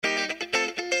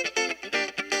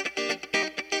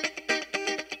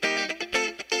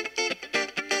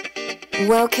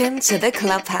Welcome to the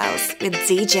Clubhouse with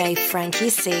DJ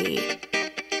FrankEC.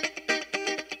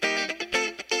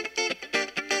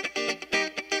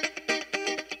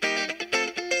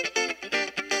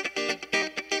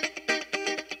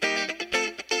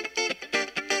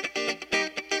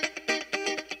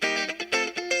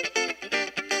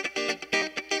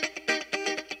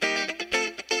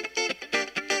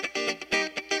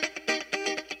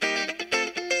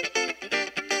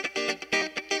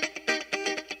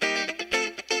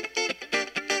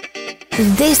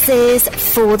 This is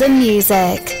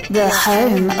 4TheMusic, the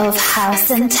home of house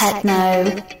and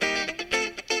techno.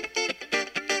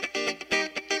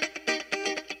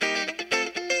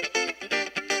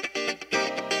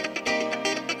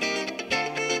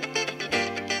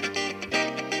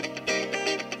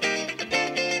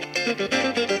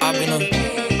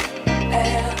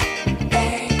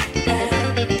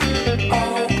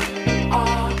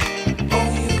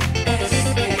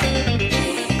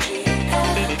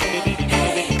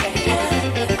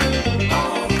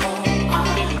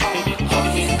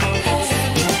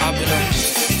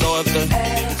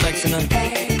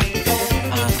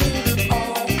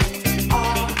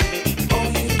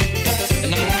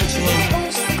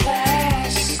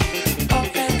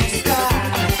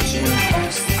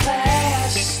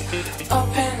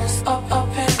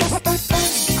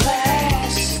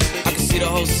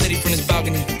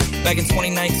 Back in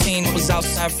 2019, I was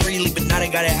outside freely, but now they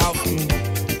got it out for me.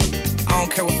 I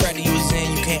don't care what bracket you was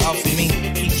in, you can't offer me.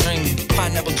 Keep dreaming,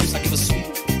 pineapple juice, I give a sweet.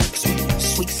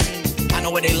 I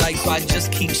know what they like, so I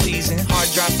just keep cheesing. Hard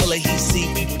drive full of heat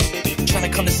seeking.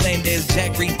 Tryna come the same day as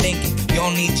Jack, rethinking. You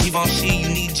don't need Givenchy, you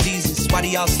need Jesus. Why do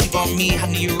y'all sleep on me? I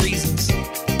need your reasons.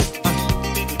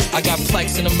 I got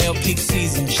Plex in the mail peak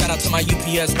season. Shout out to my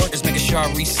UPS workers, making sure I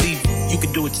receive it. You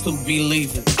can do it too,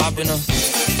 believe it. I've been a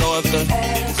throw up the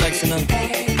flex in the and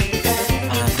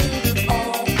I'm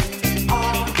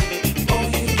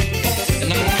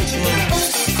put you in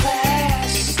first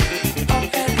class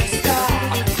up in the sky.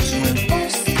 I put you in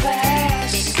first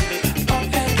class up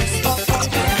in the sky.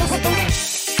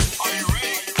 Are you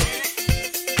ready?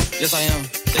 Yes, I am.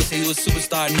 They say you a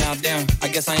superstar now, damn. I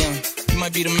guess I am. You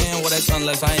might be the man, well that's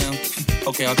unless I am.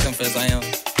 Okay, I'll confess I am.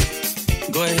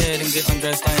 Go ahead and get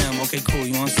undressed, I am. Okay, cool,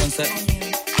 you want sunset?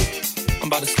 I'm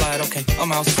about to slide, okay,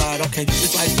 I'm outside, okay.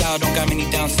 This lifestyle don't got many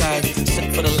downsides.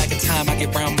 Except for the lack of time, I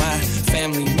get round my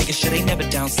family, making sure they never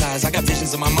downsize. I got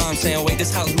visions of my mom saying, wait,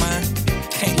 this house mine?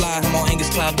 Can't lie, I'm on Angus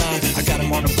Cloud 9. I got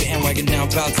him on the bandwagon now,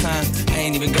 about time. I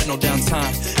ain't even got no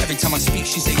downtime. Every time I speak,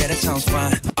 she say, yeah, that sounds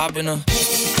fine. I've been a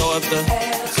throw up the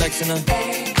flex in the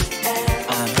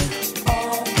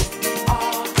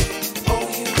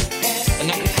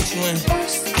and I can put you in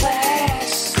first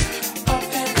class up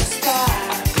in the sky.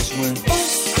 I can put you in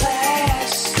first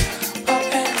class up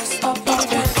in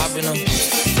the I've been a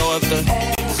throw up the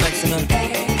flex in the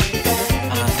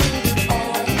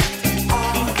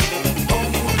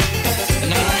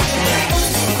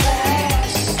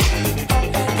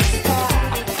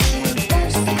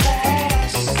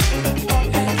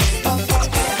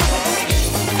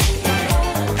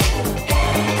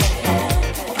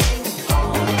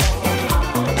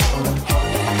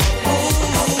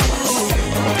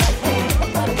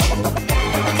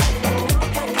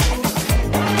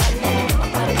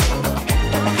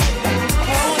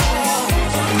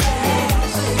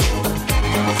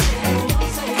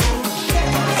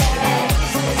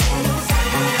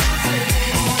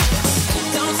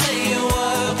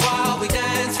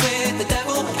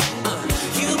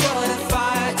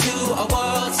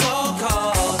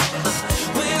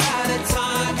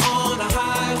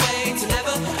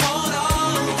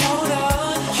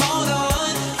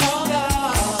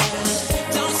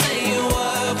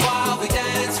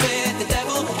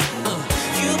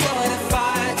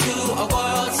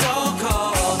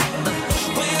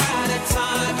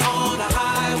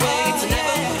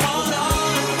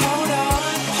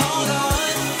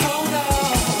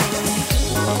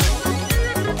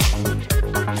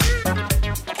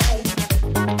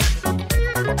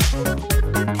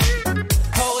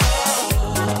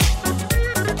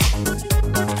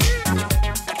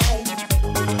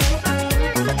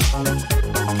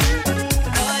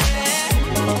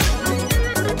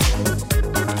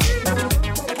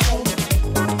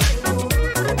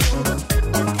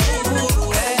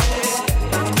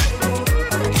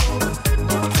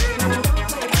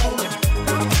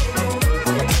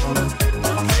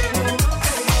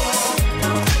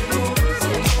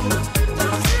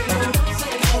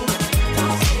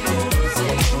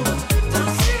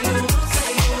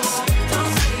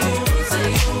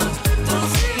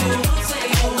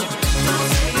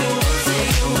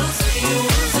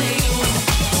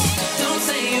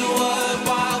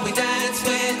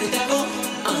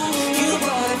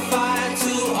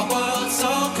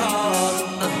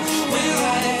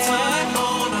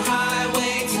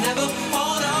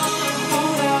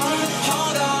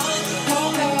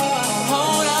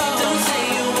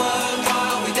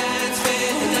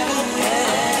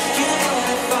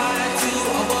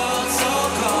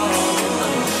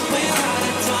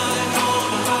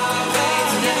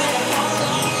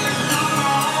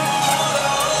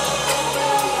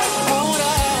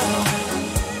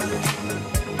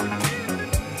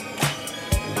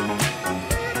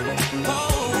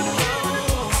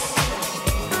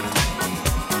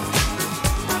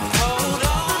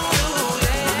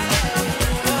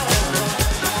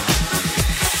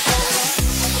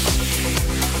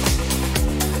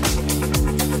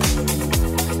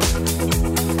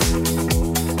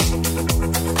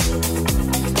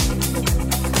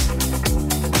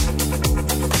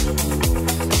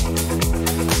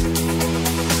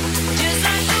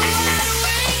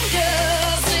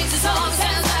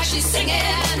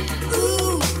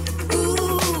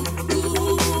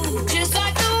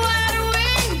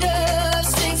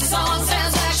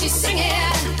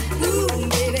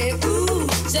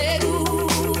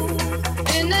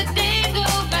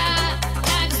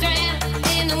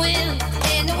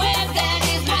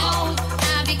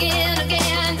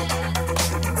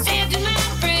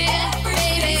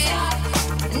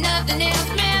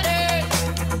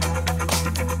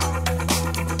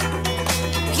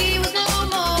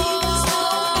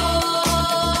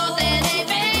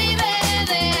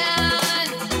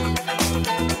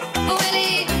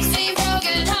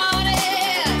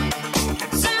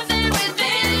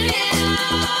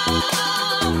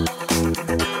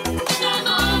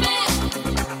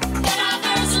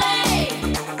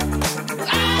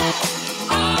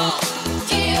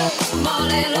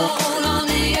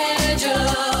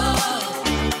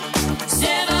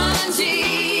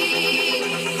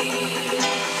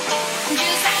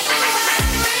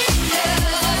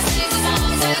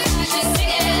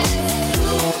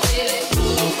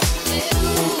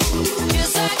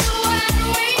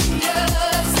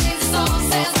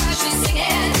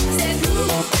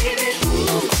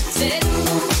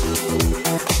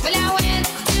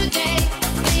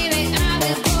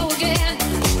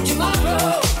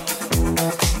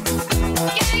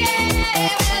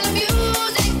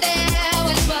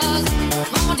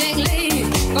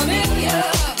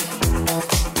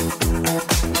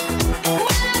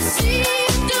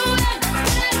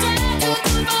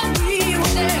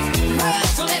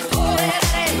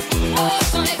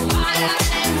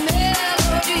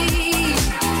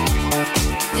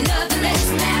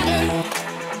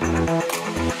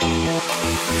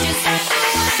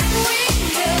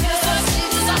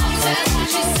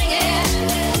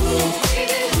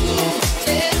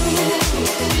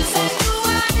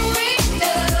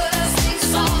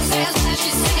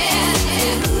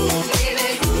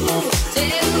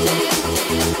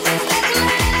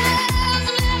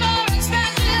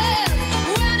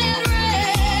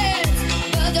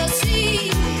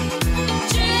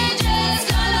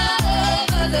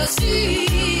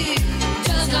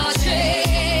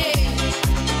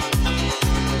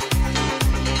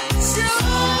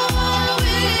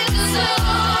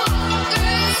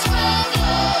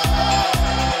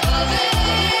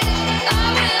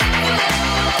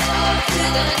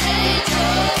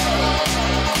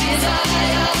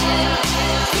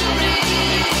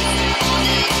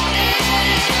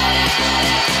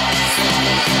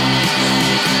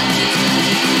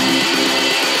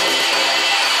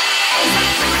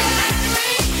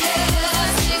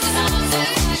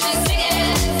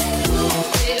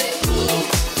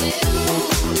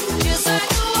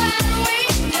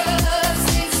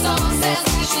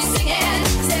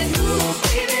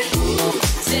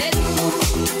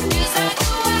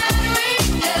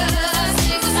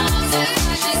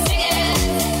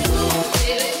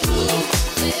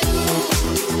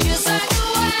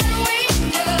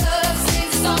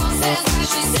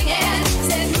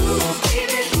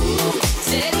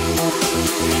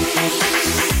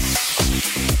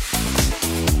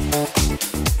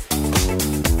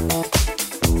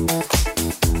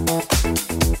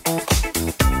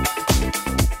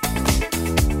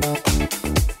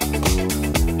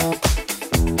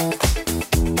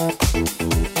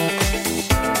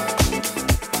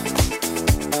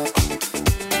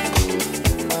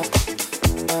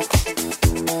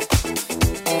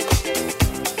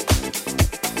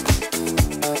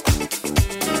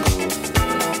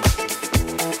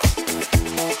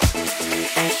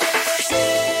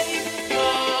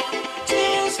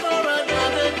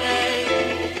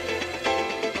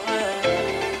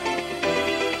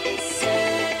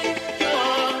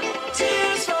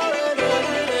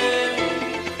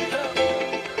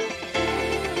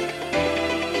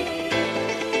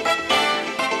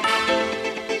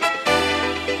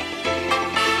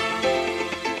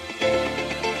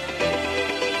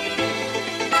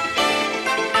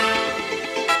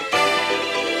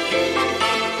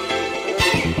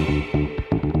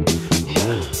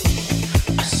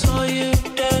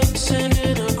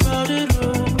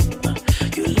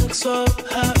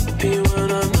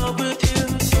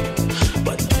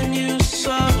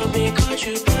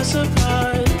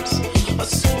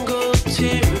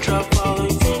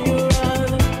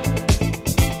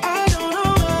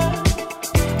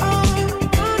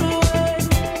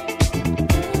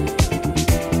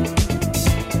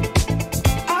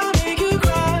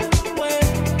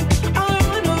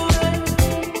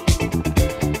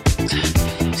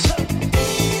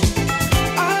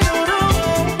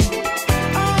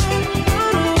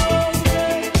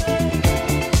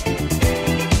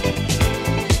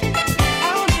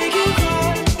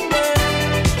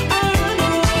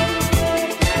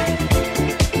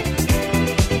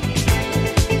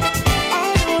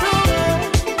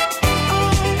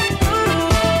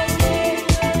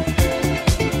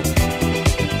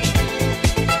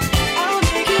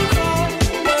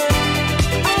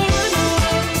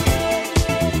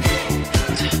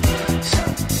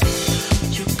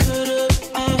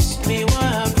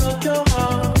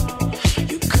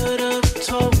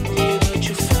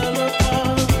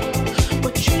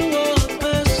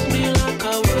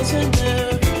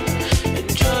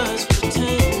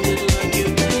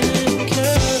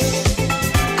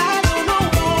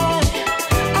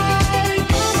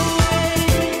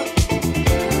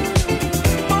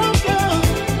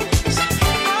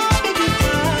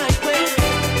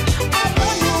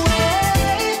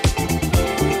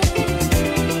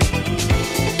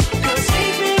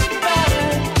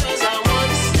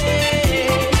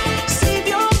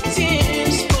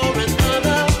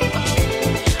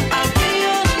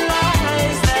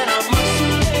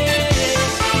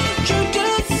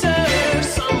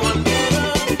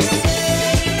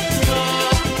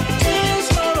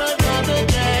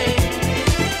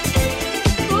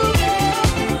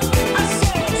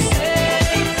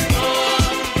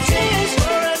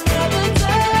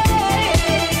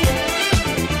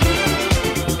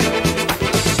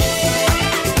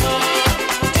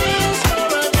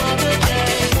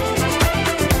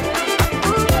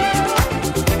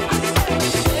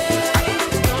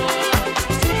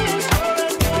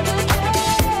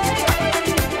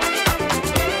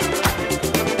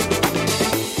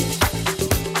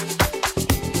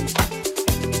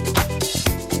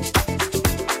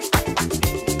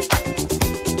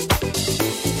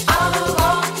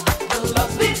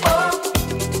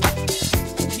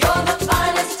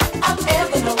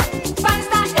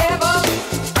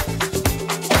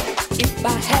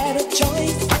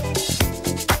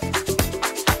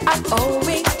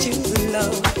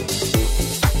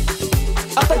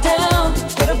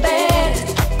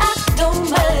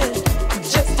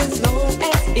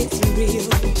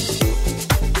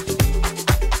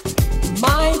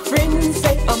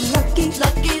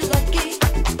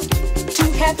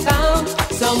have found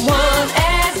someone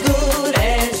as good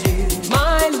as you.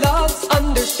 My love's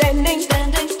understanding,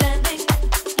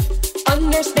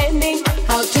 understanding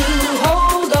how to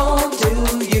hold on to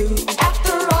you.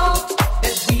 After all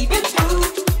that we've been through,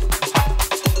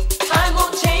 time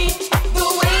won't change the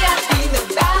way I feel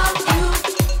about you.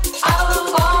 Out of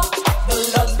all the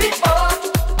loves before,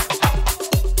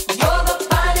 you're the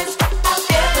finest I've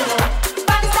ever known,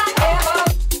 finest I ever.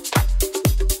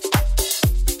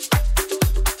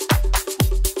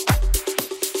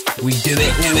 We do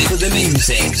it all for the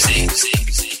music.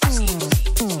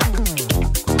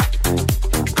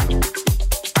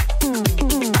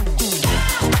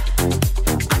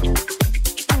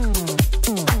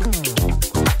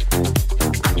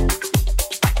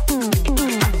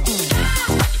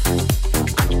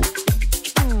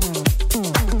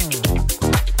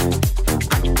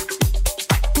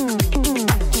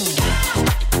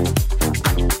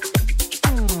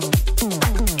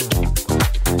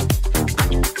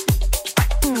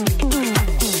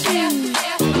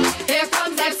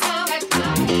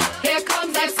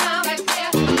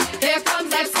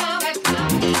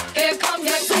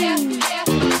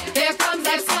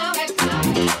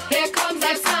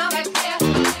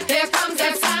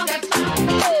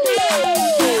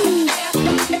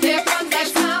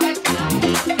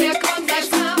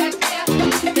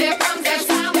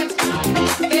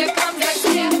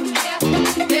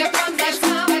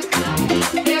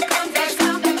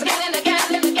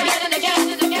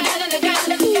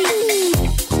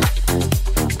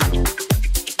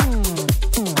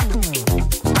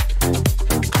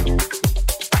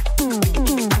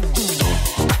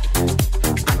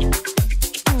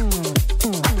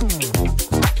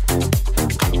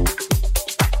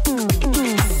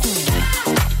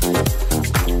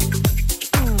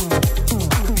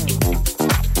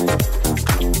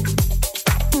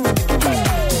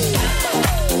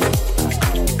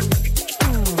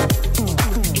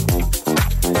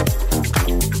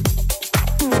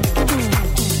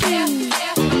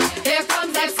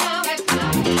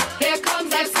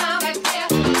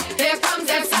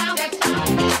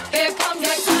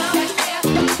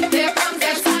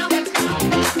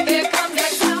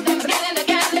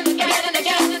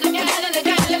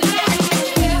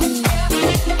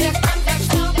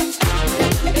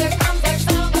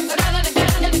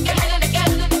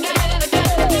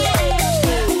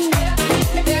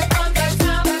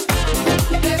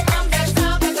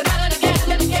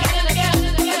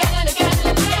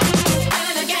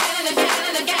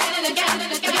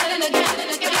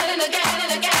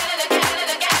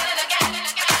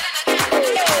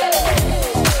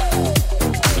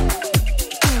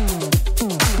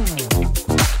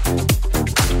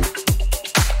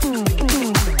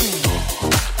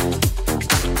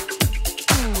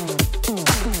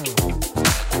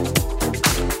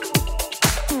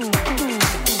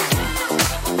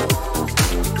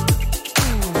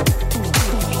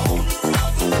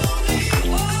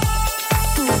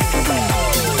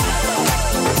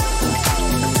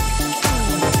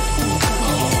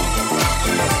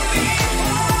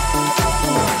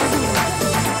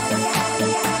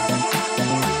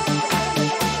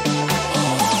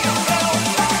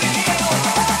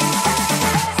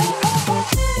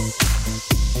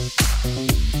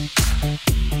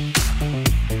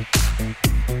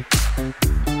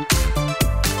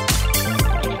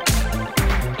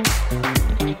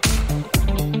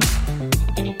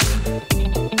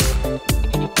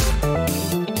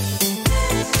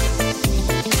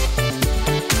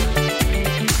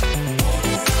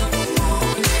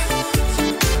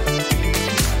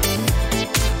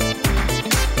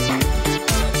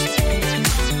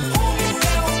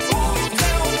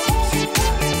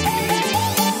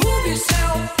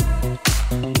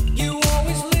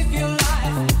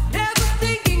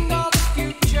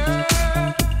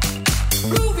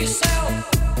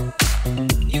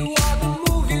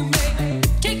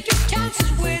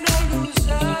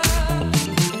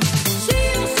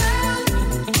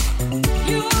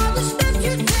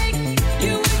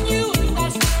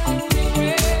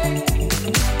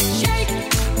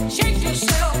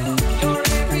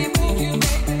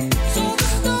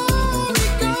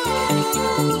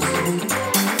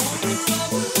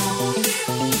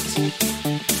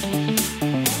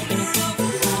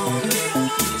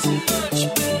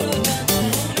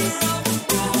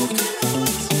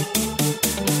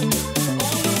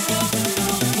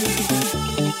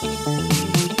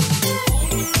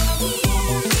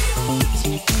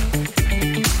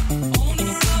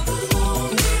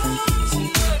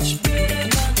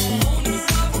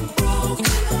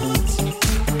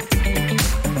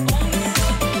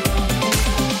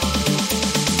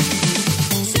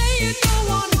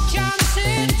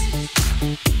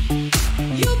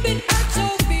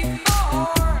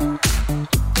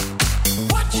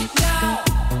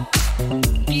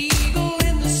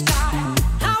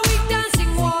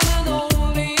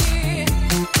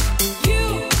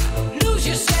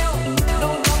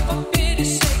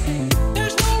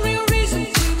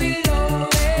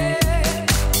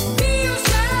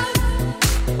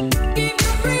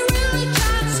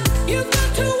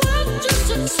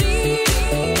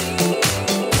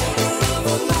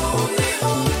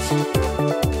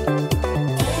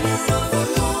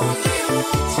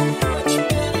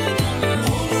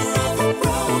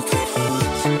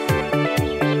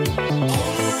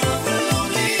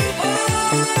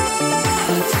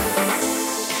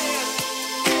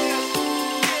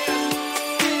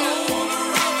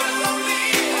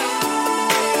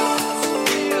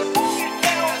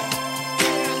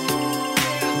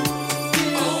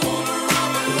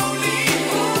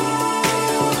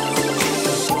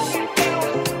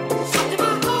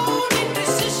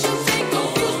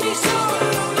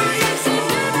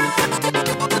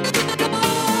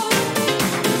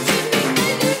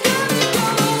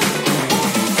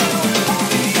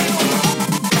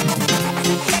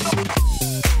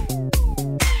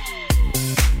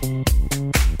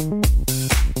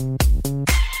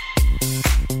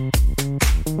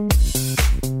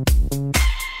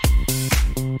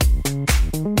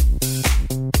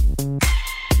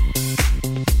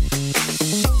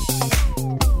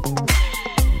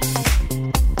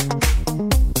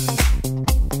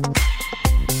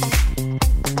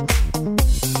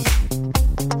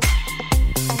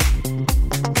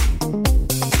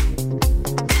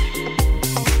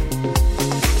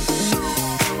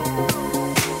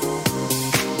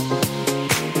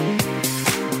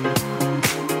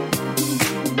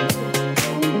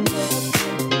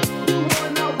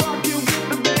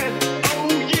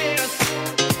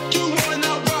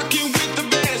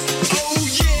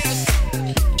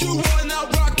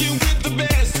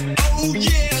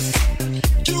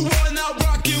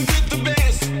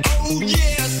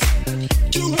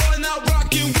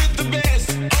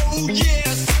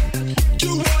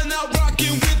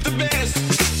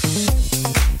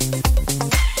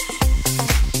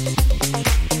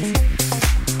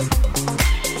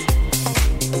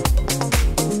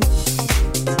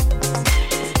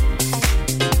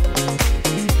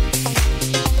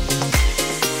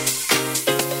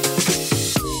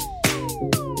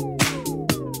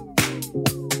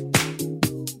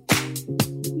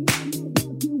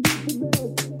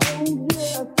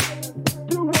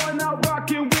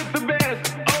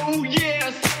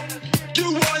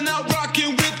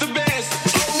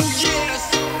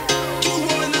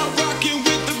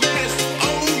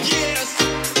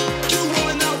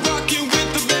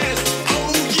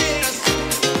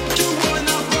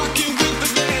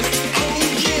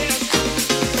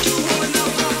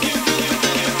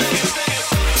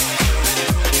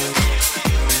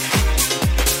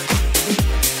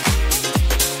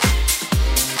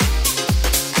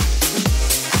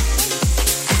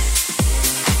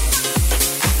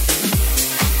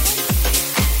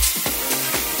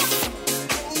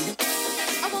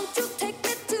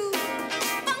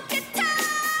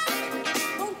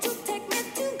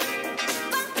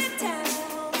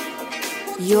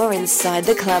 You're inside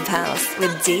the clubhouse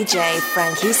with DJ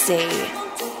FrankEC.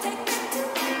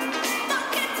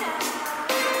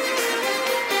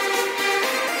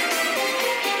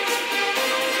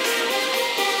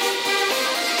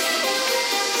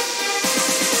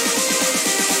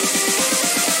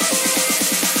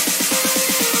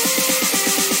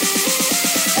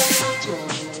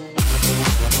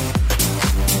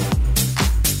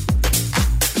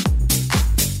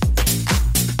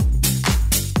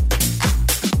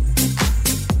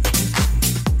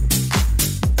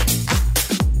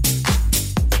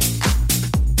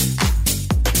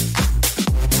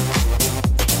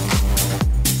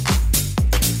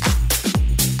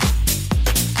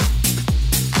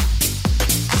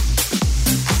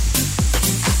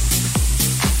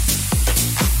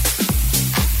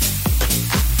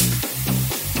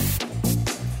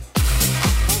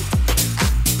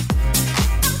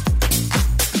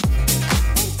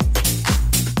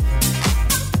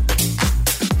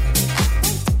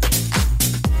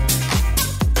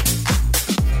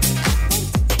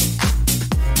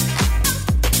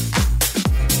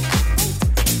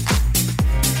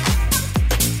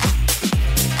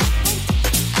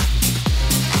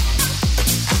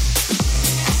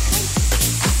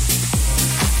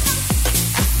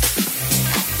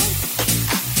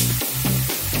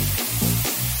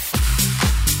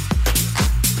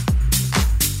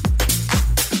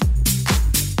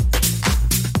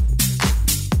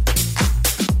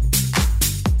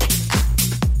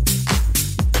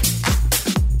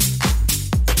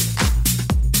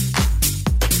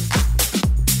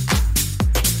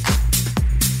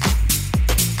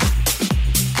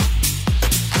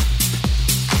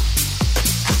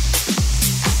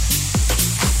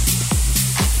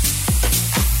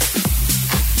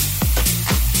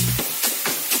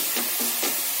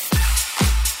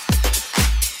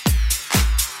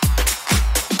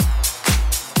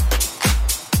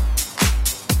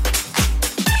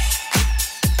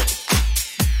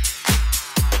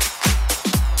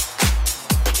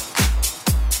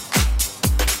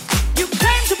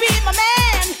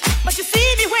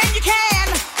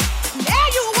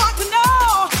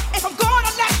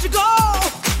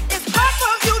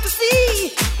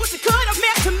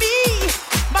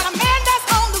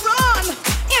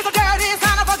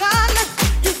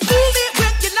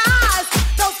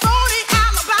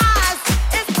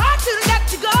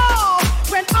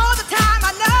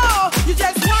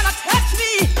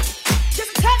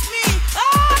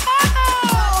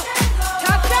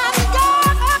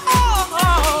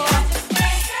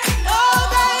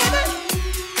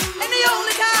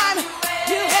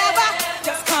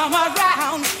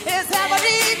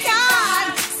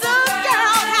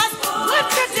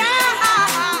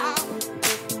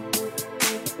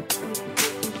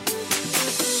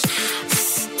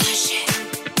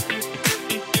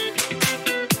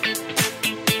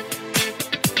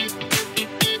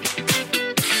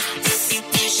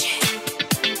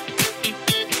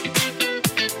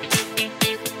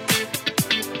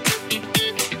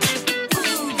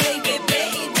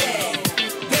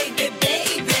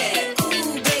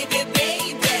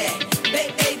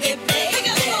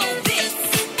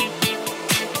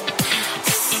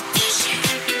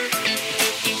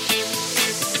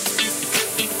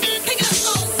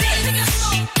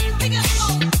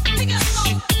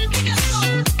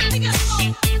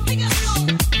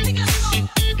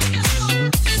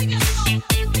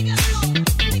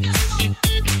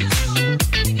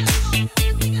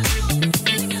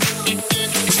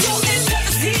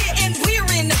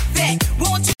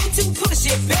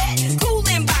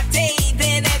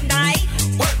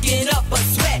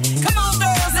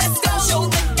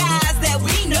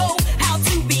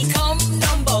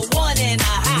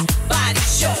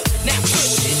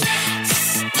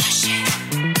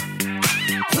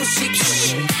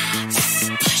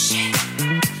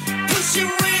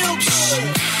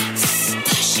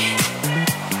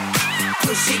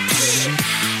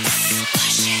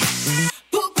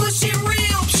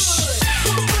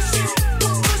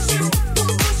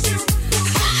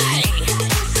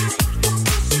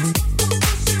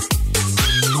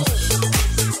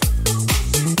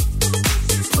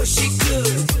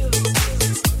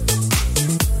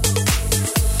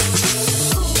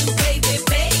 Baby,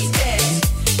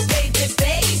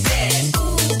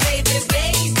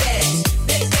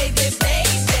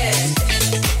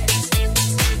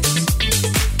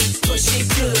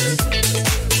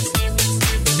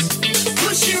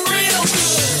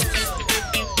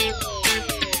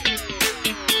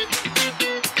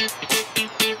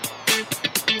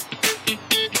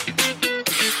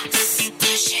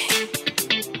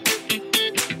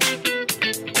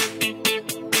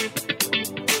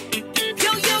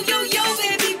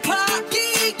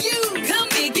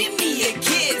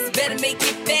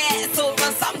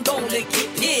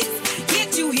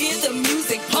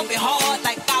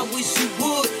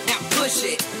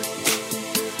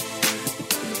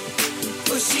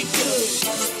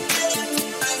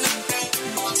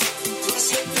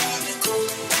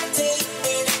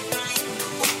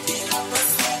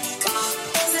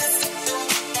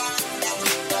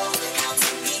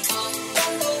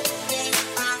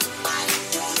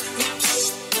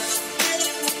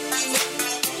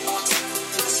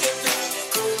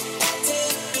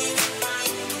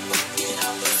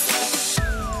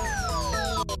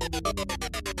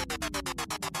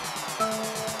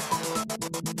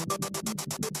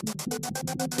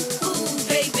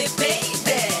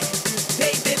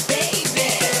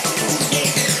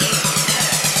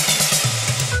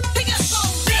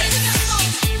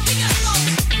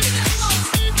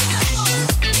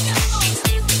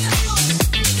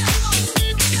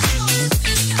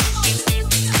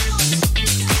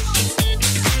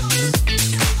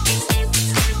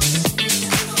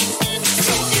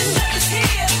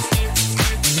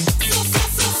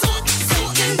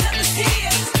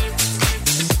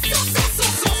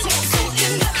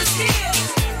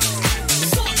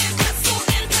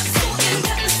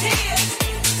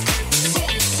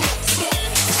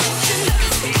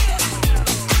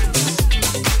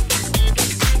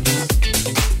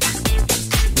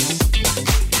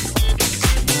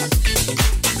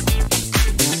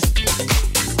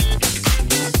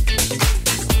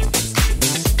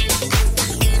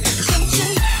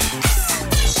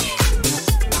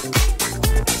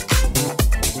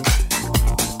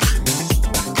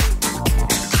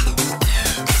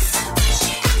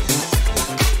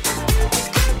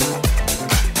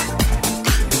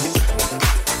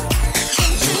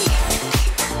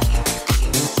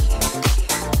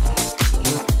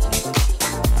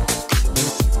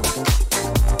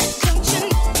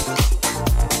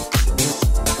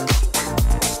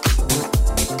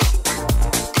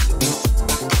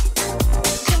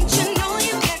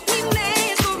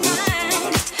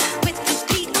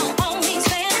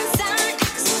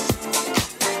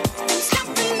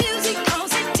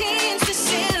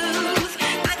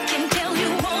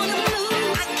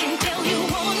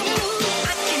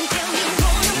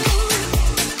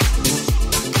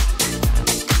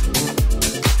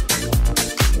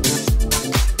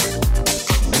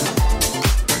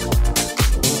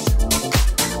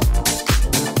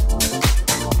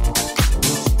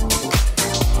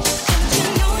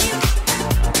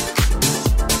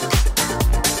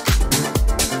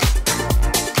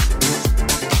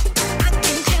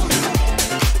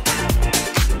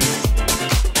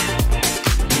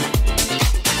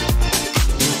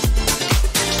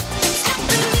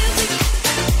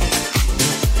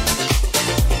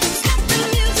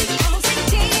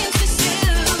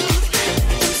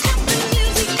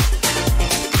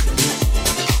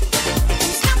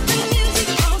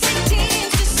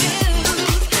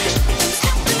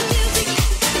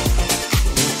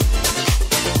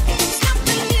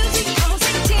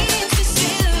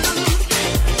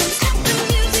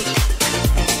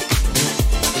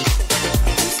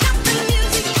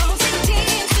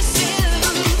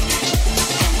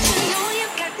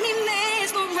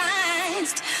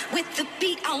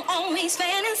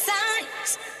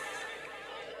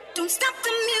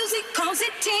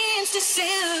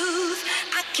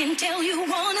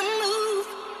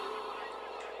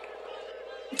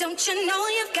 Don't you know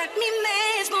you've got me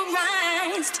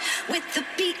mesmerized? With the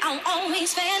beat I'll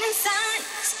always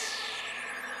fantasize.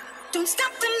 Don't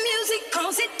stop the music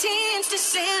cause it tends to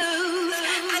soothe.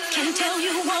 I can tell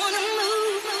you wanna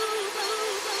move.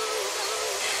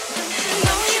 Don't you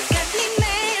know you've got me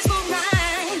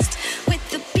mesmerized? With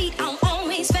the beat I'll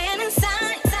always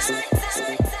fantasize.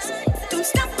 Don't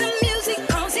stop the music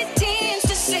cause it tends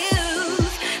to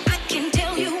soothe. I can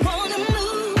tell you wanna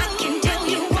move. I can tell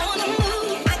you wanna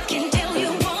move. I can tell you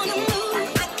wanna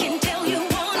move. I can tell you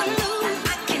wanna move.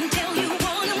 I can tell you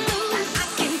wanna move. I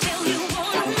can tell you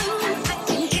wanna move. I can tell you wanna move. I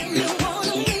can tell you wanna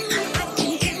move. I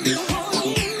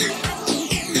can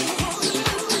tell you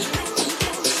wanna move.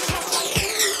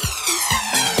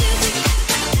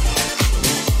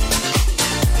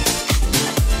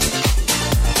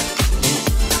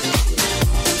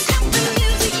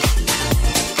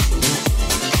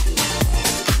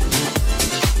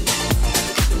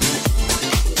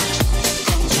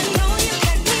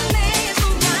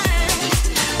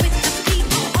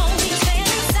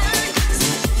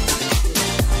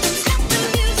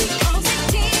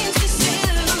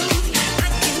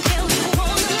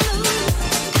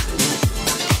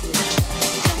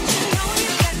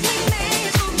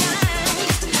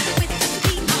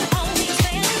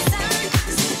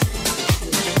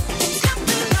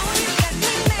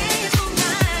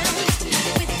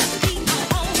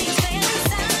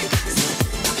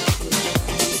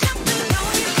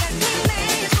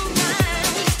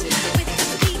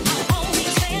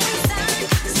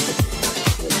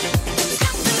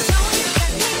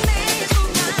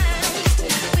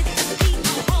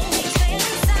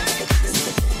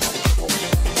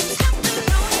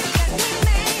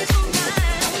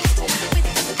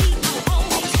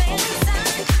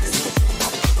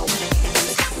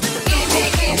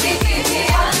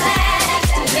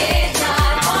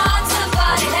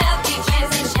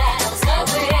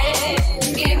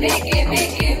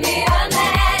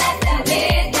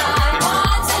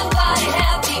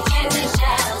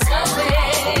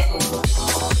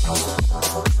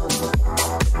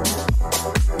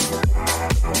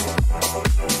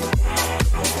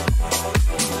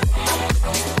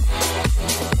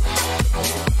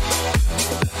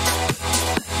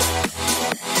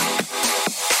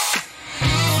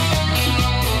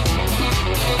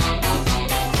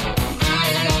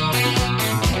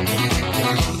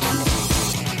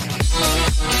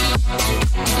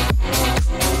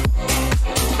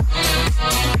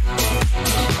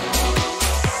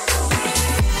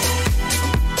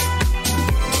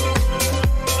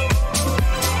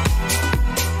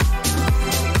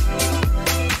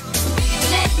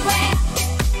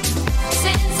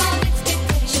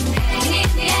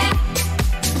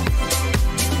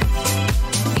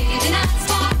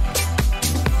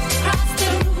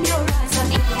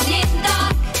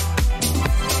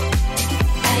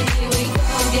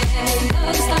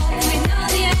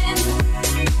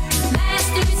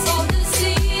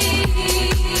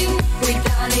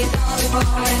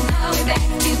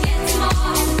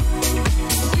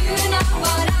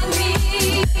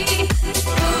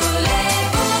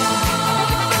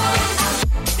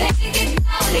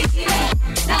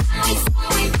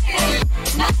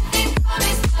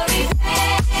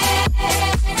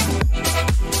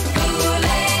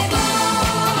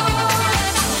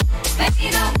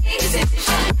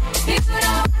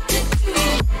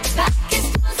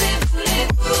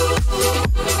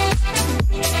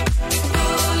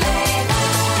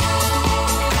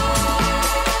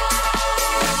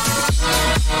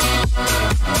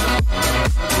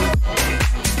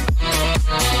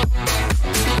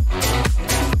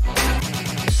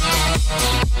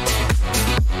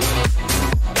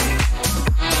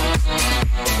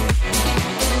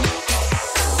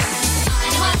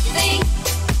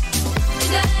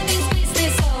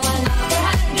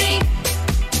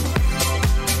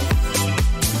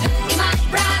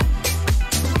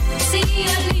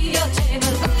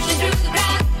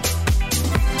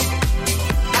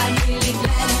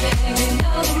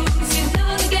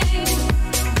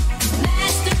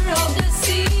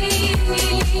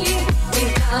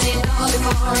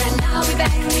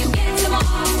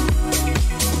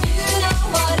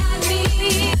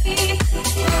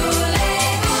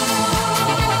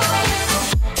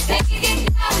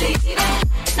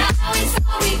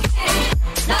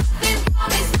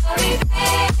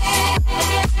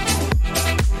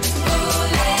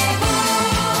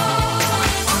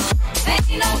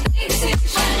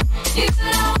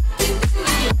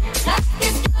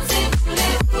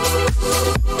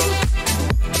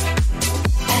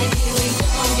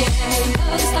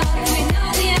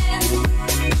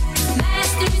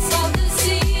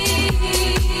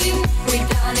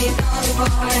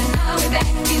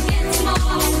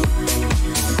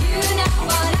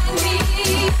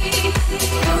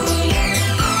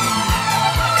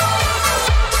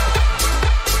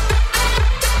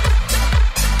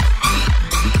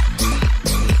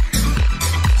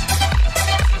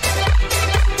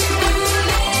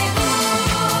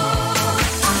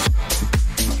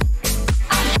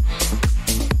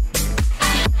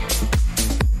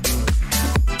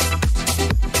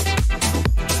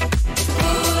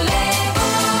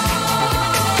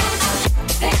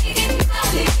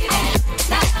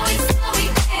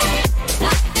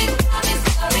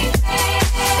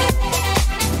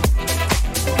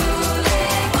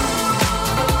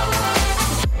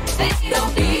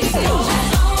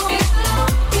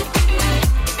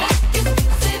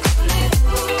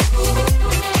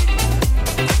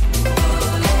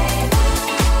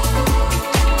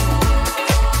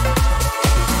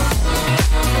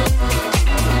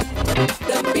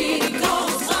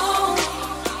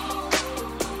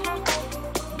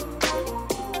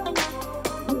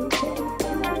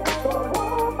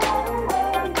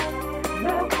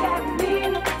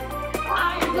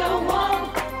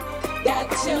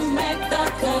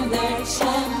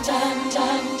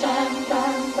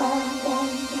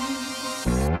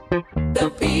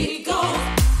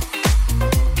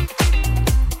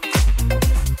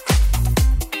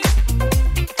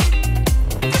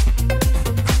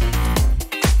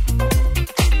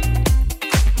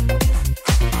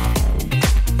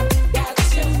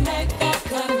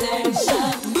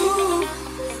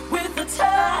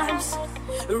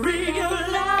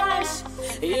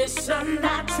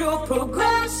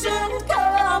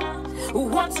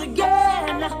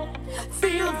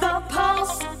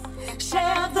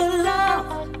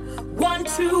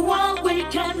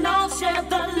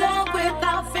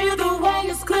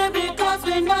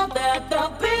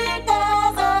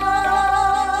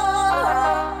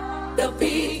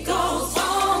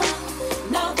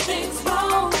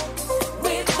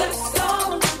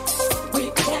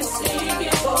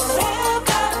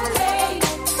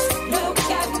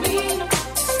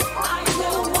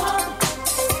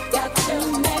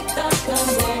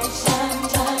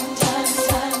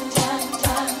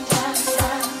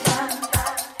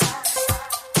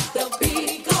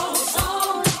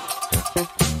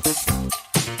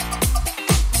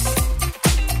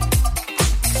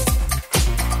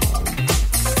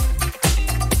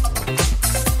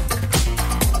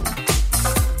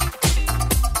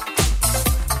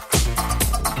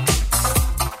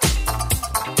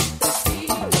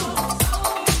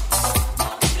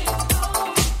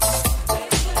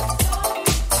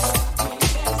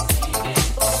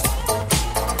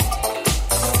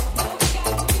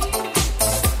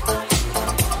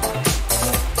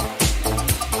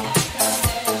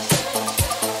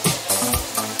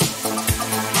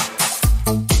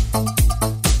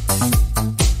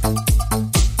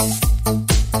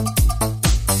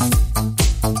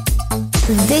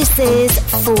 This is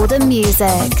For The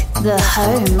Music, the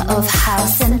home of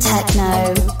house and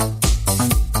techno.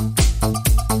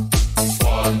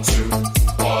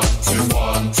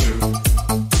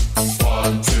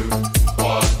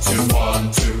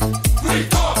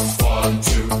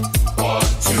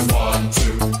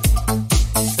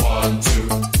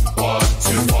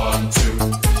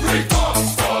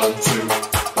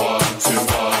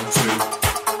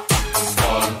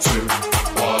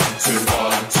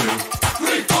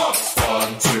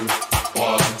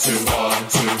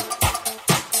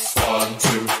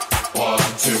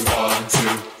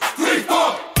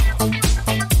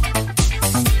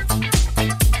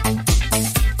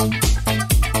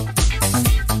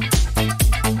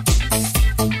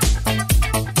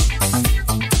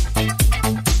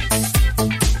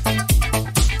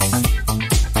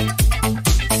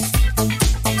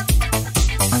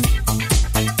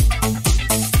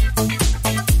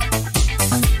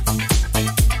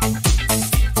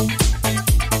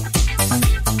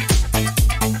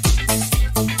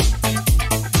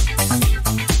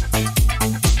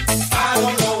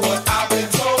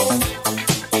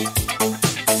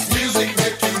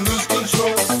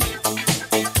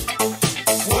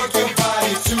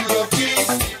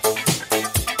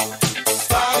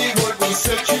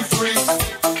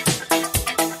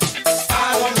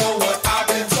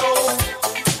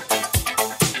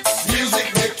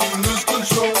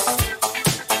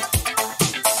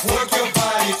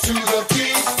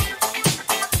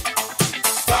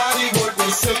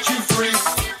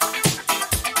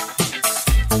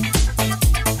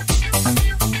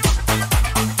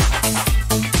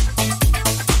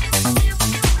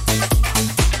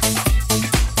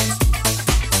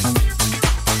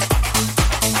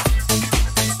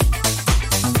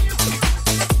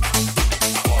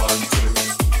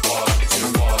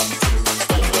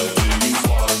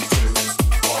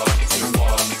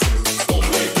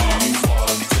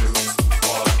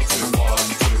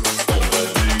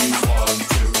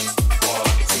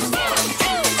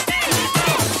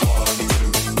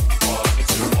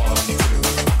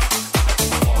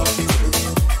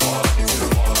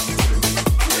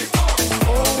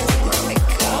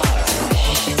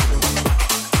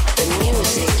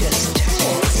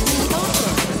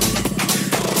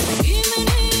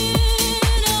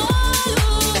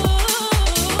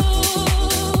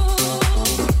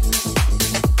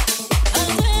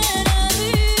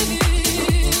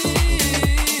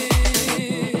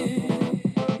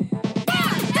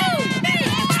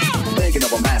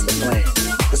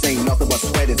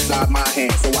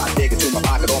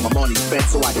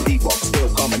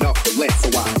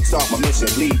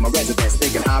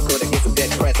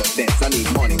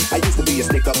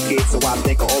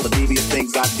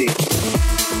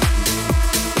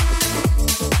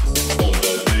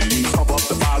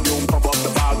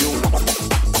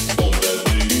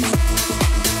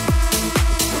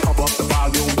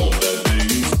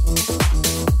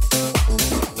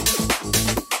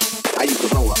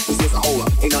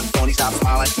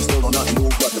 Still on nothing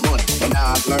move but the money. And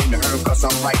now I've learned to earn cause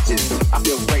I'm righteous. I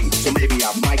feel great, so maybe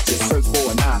I might just search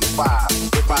for a 9 to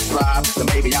 5. If I strive, then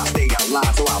maybe I'll stay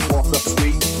alive. So I walk up the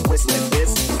street, whistling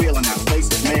this, feeling out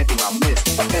places, man, do I miss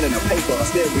a pen and a paper, a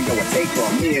stereo, a tape for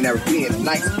me and everything. A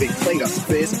nice big plate of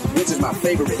fish, which is my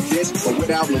favorite dish. But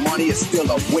without the money, it's still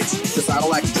a witch. Cause I don't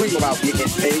like to dream about getting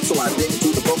paid, so I dig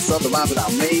into the books of the rhymes that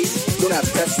I made. Don't have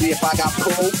to test to see if I got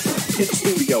pulled. Hit the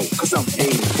studio, cause I'm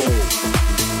paid full.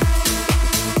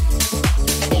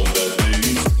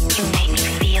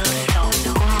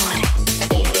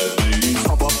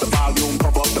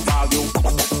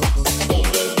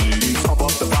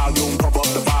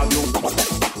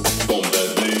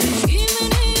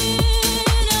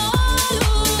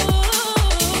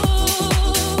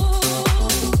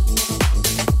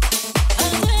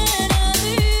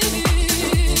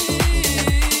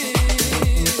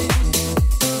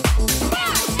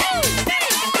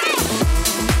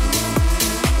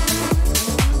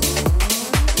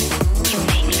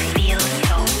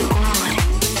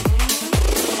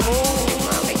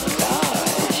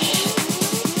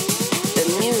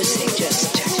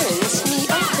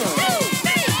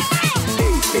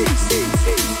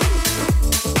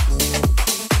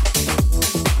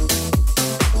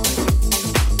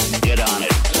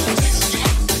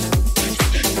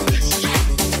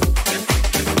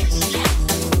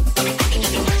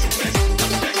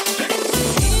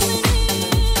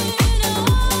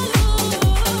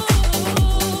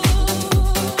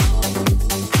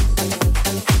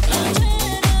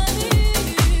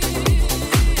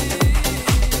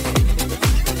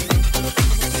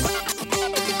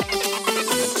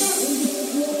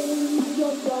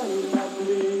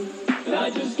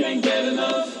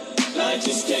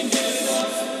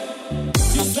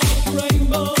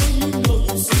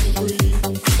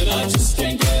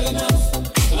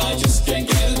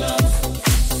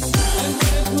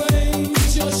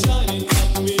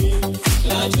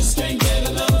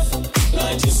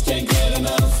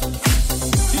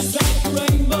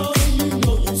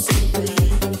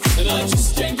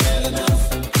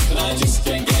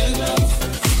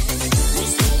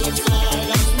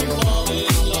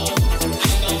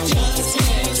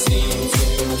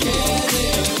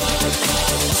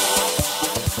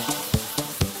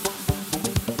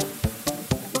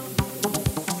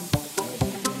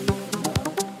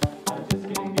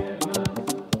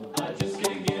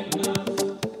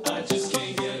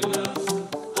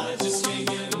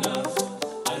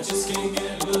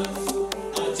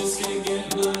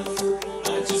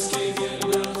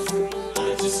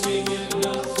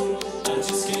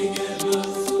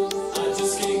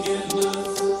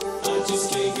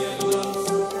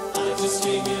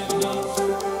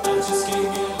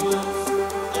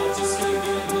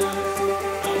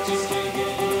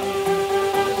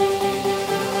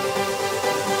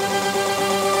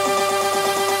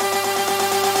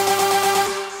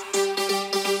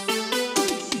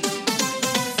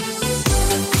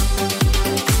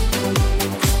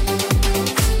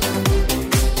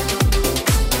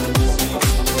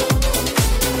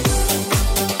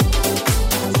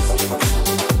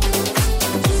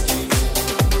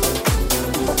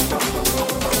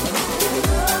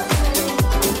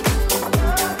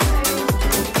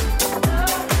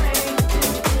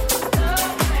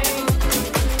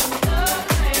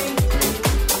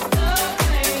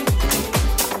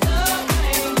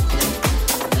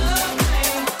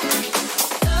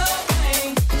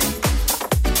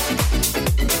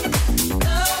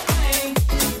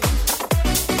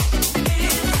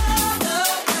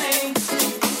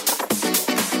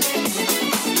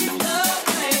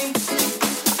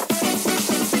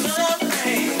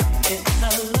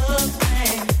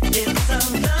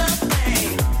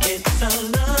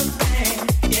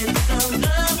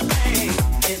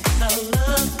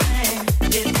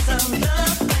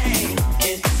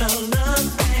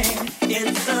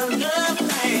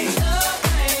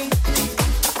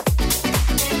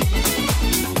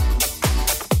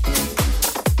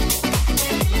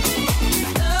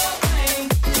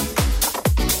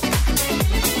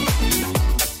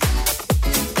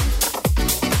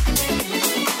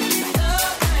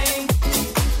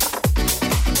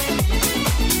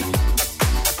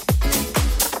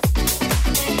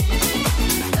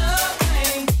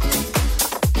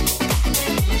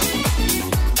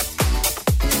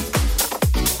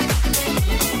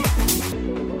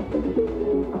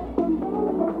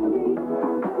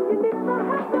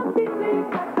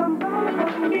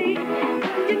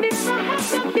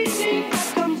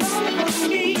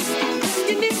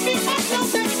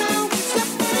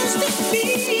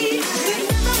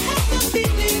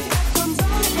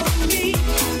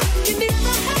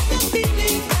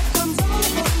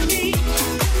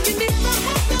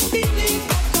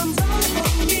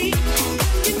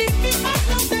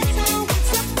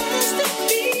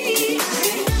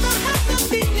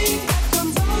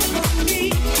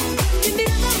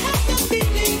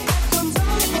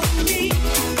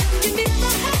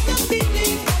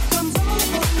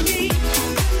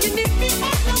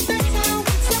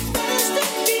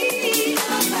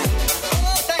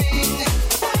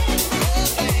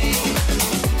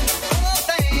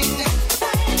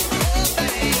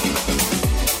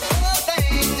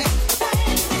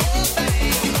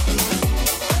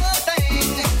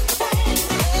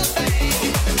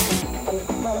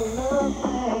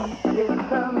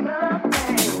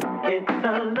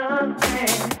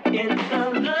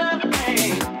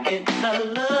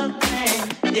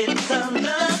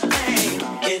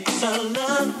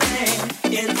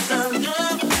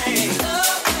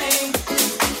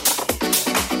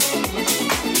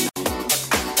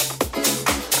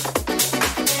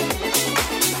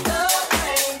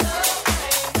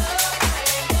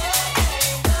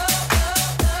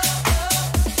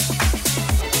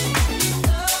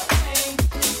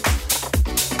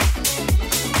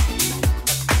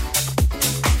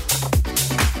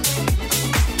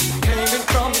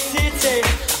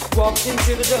 Walked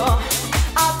into the door.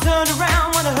 I turned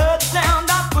around when I heard the sound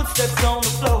of footsteps on the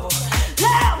floor.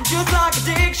 Loud, just like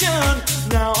addiction.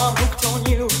 Now I'm hooked on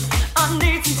you. I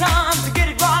need some time to get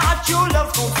it right. Your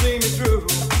love gon' see me through.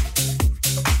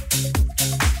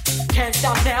 Can't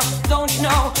stop now, don't you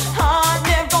know? I'm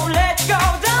never gonna let you go.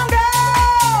 Don't go.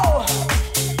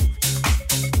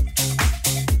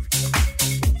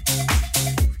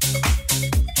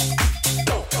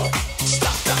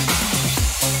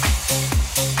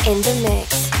 In the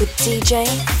mix with DJ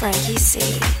FrankEC.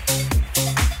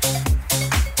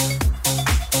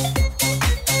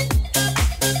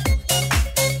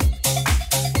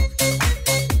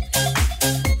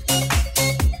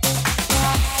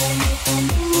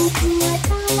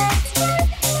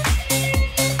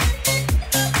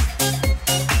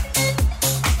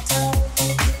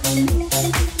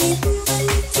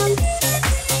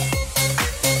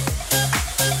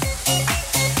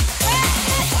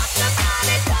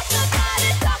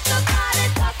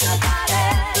 Talk about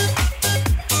it.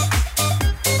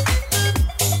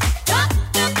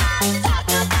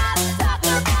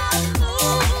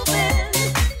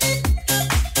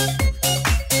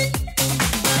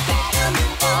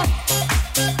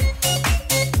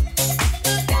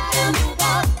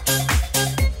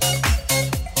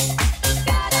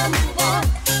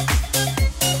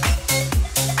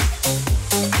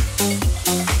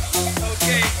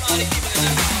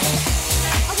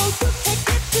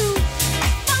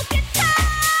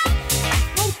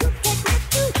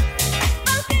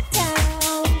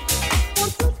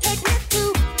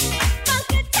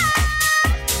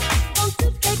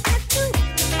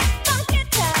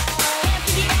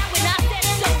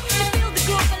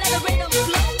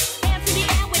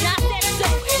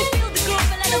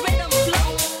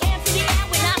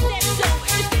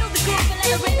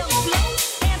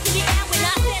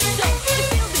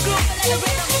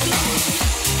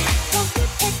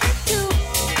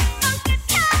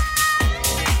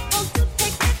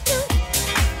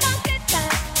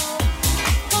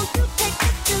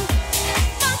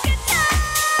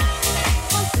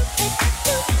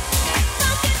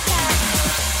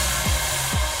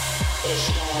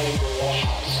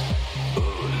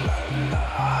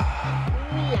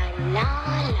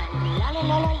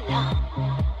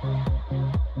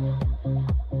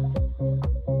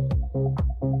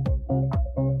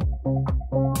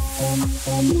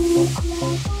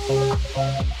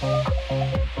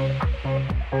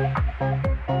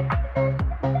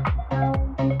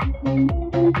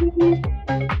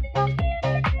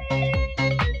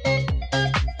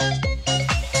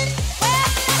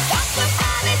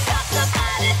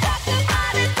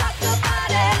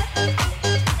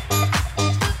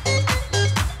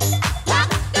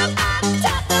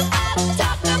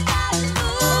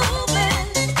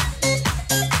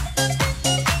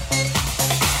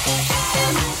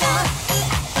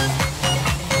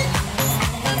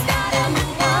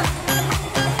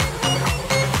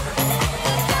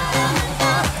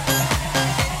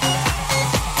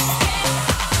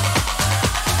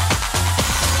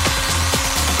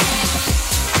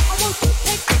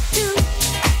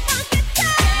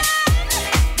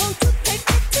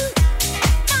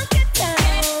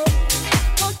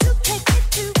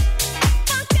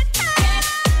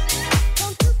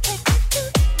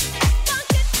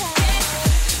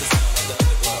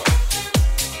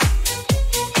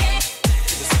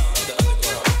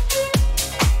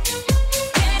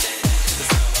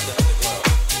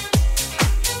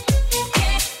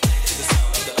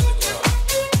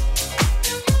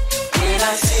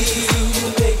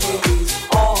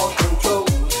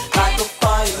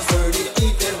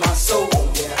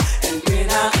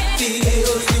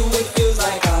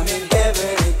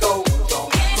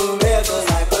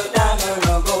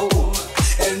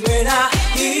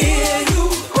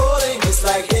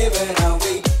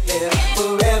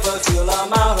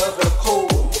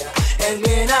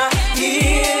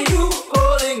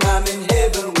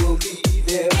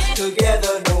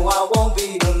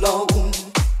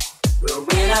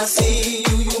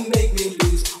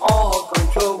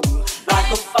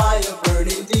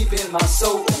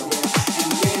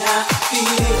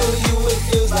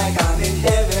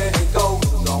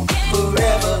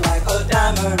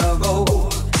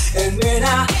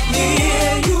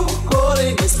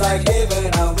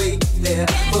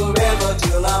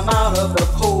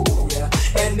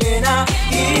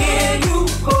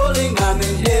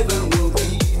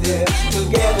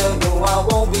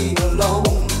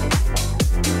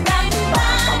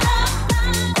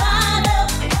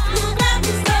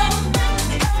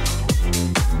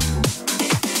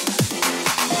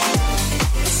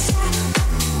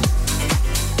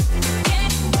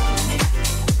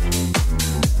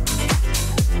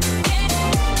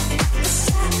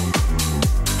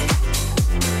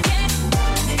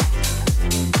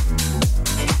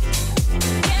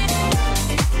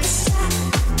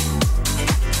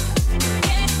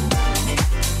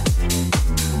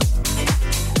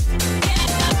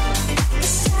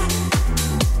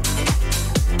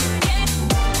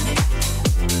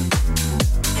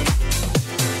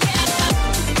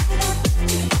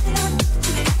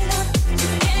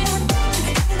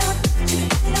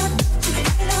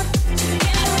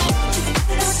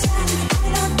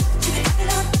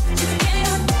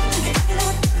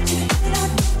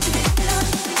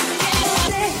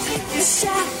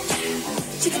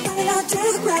 She can pop it all to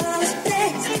the ground,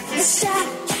 dance, let's shout.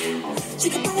 She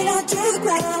can pop it all to the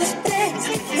ground, dance,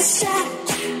 let's shout.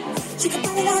 She can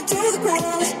pop it all to the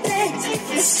ground, dance,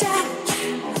 let's shout.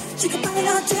 She can pop it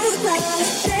all to the ground,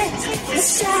 dance,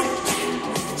 let's shout.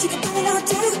 She can pop it all to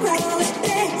the ground,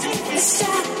 dance, let's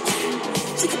shout.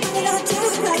 She can pop it all to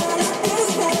the ground, to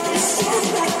the ground, to the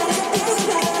ground, to the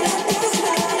ground.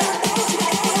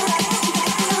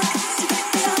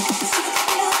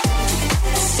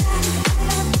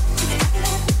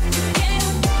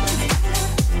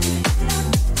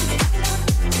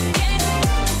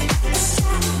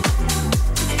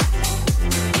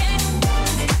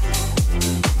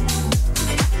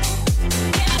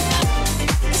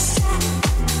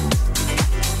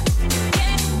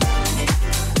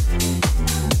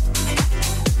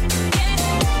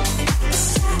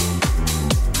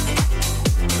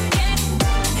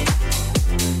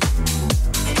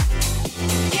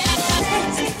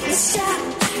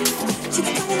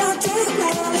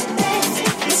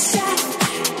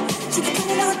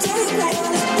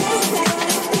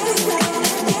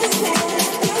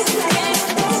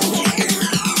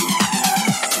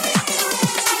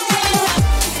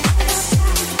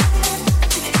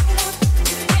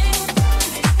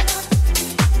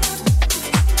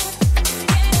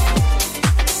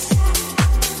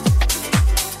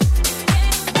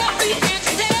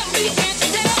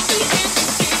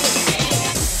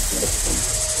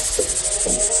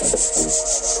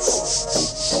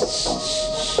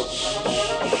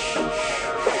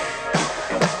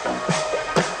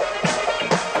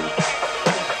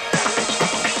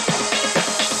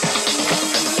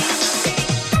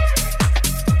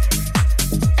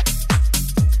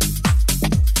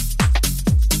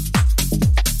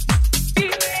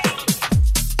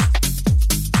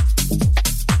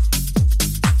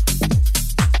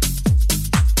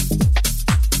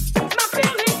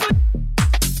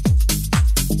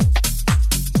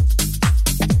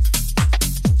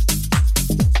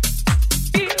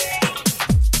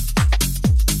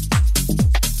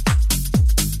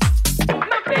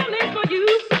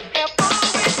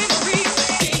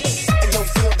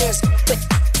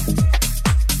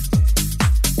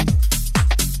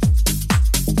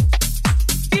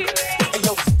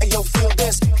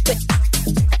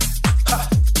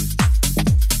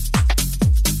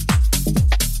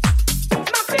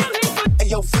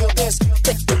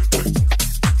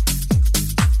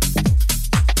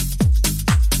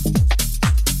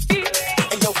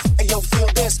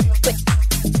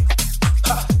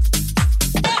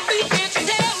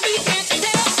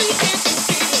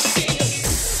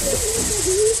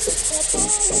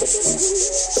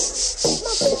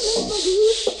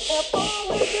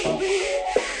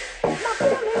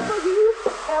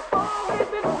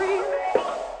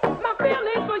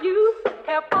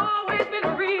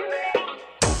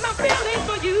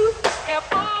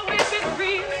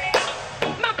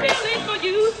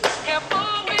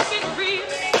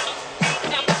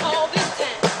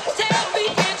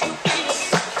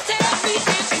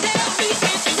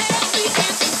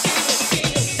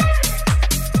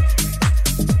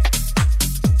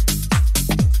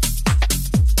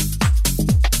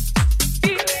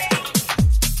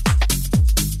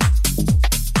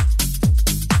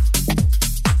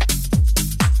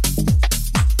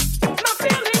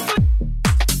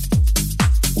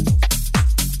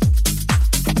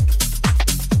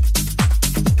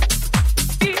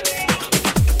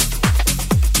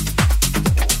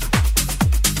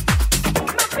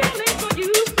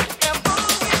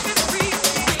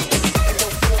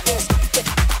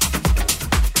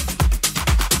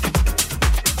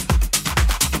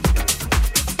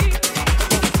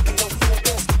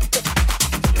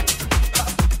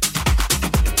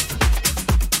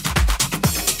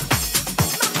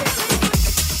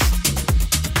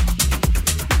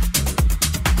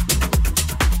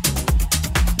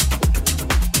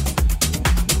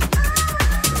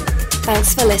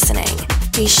 Thanks for listening.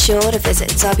 Be sure to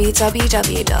visit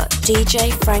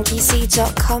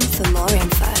www.djfrankec.com for more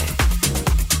info.